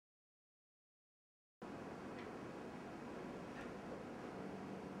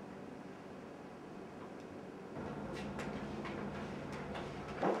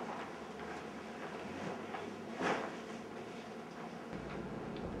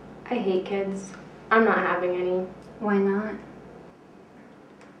I hate kids. I'm not having any. Why not?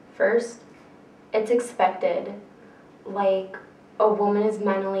 First, it's expected. Like, a woman is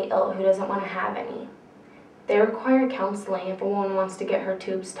mentally ill who doesn't want to have any. They require counseling if a woman wants to get her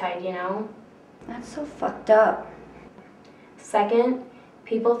tubes tied, you know? That's so fucked up. Second,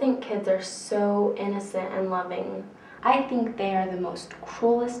 people think kids are so innocent and loving. I think they are the most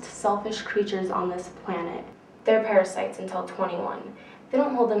cruelest, selfish creatures on this planet. They're parasites until 21. They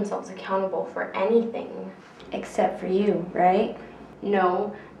don't hold themselves accountable for anything. Except for you, right?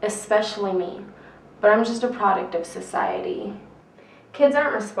 No, especially me. But I'm just a product of society. Kids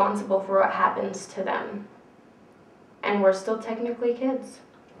aren't responsible for what happens to them. And we're still technically kids.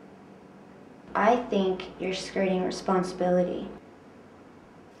 I think you're skirting responsibility.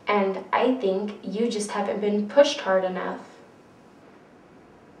 And I think you just haven't been pushed hard enough.